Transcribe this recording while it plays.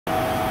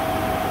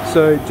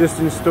So just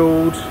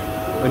installed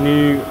a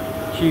new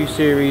Q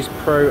Series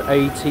Pro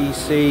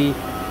ATC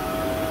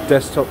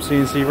desktop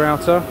CNC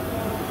router.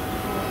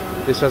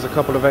 This has a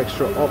couple of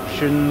extra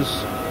options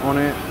on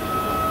it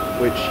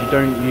which you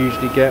don't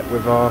usually get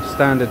with our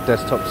standard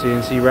desktop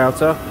CNC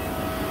router.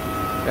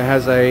 It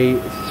has a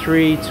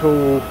 3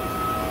 tool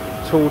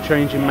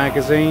changing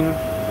magazine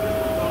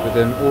with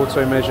an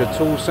auto measure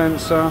tool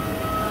sensor.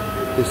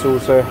 This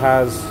also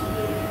has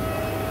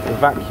a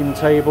vacuum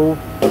table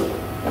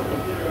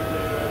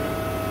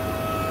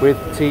with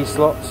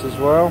T-slots as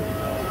well.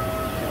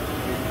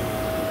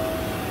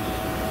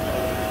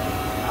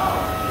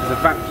 There's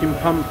a vacuum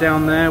pump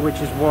down there which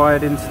is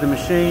wired into the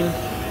machine.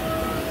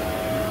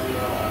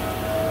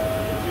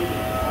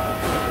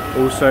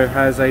 Also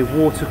has a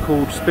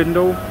water-cooled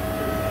spindle.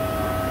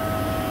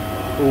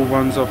 All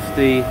runs off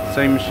the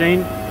same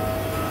machine.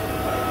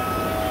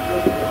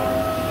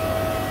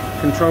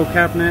 Control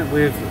cabinet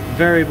with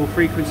variable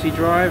frequency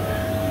drive.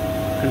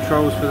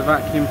 Controls for the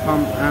vacuum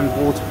pump and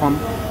water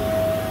pump.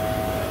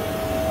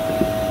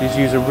 These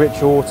use a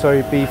Rich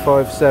Auto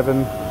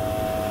B57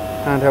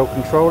 handheld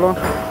controller.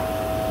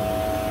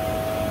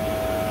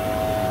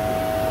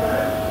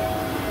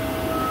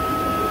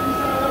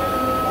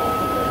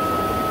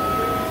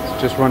 It's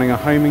just running a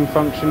homing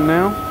function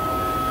now,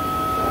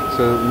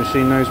 so that the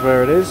machine knows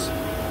where it is.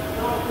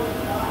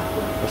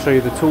 I'll show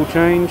you the tool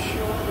change.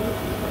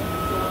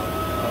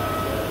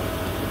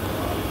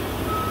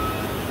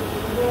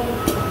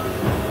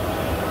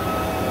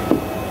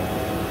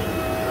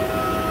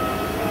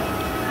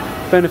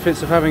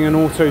 Benefits of having an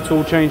auto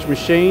tool change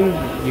machine: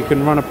 you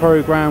can run a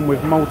program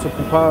with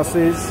multiple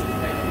passes,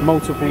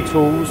 multiple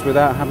tools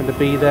without having to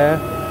be there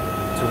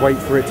to wait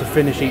for it to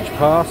finish each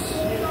pass.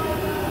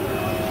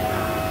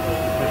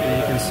 Hopefully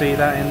you can see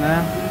that in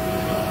there.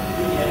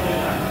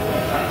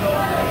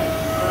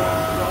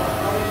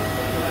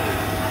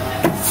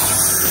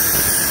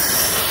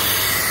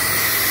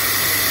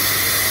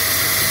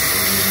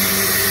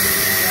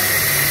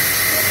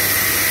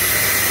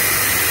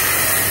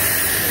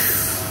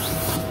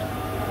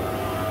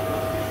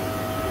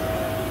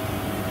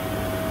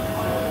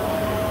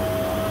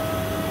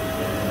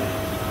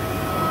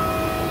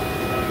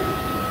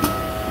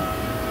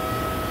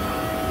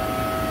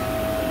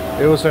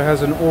 It also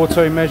has an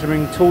auto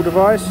measuring tool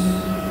device.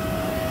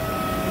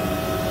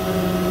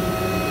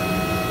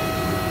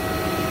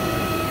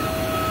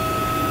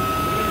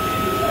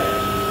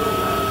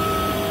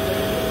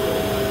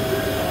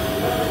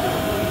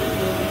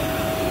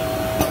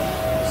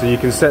 So you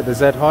can set the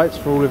Z heights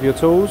for all of your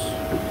tools.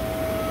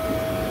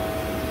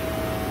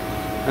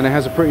 And it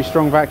has a pretty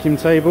strong vacuum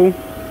table.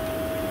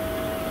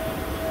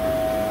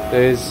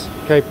 It is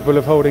capable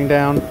of holding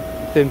down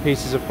thin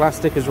pieces of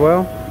plastic as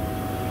well.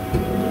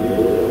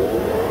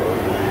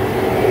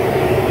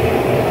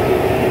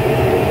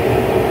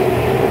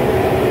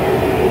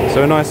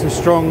 So a nice and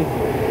strong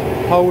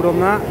hold on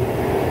that.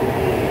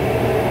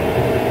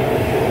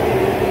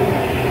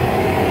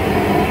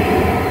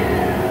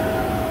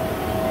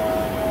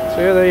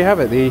 So yeah, there you have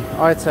it, the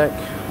iTech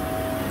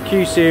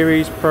Q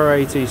Series Pro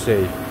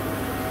ATC.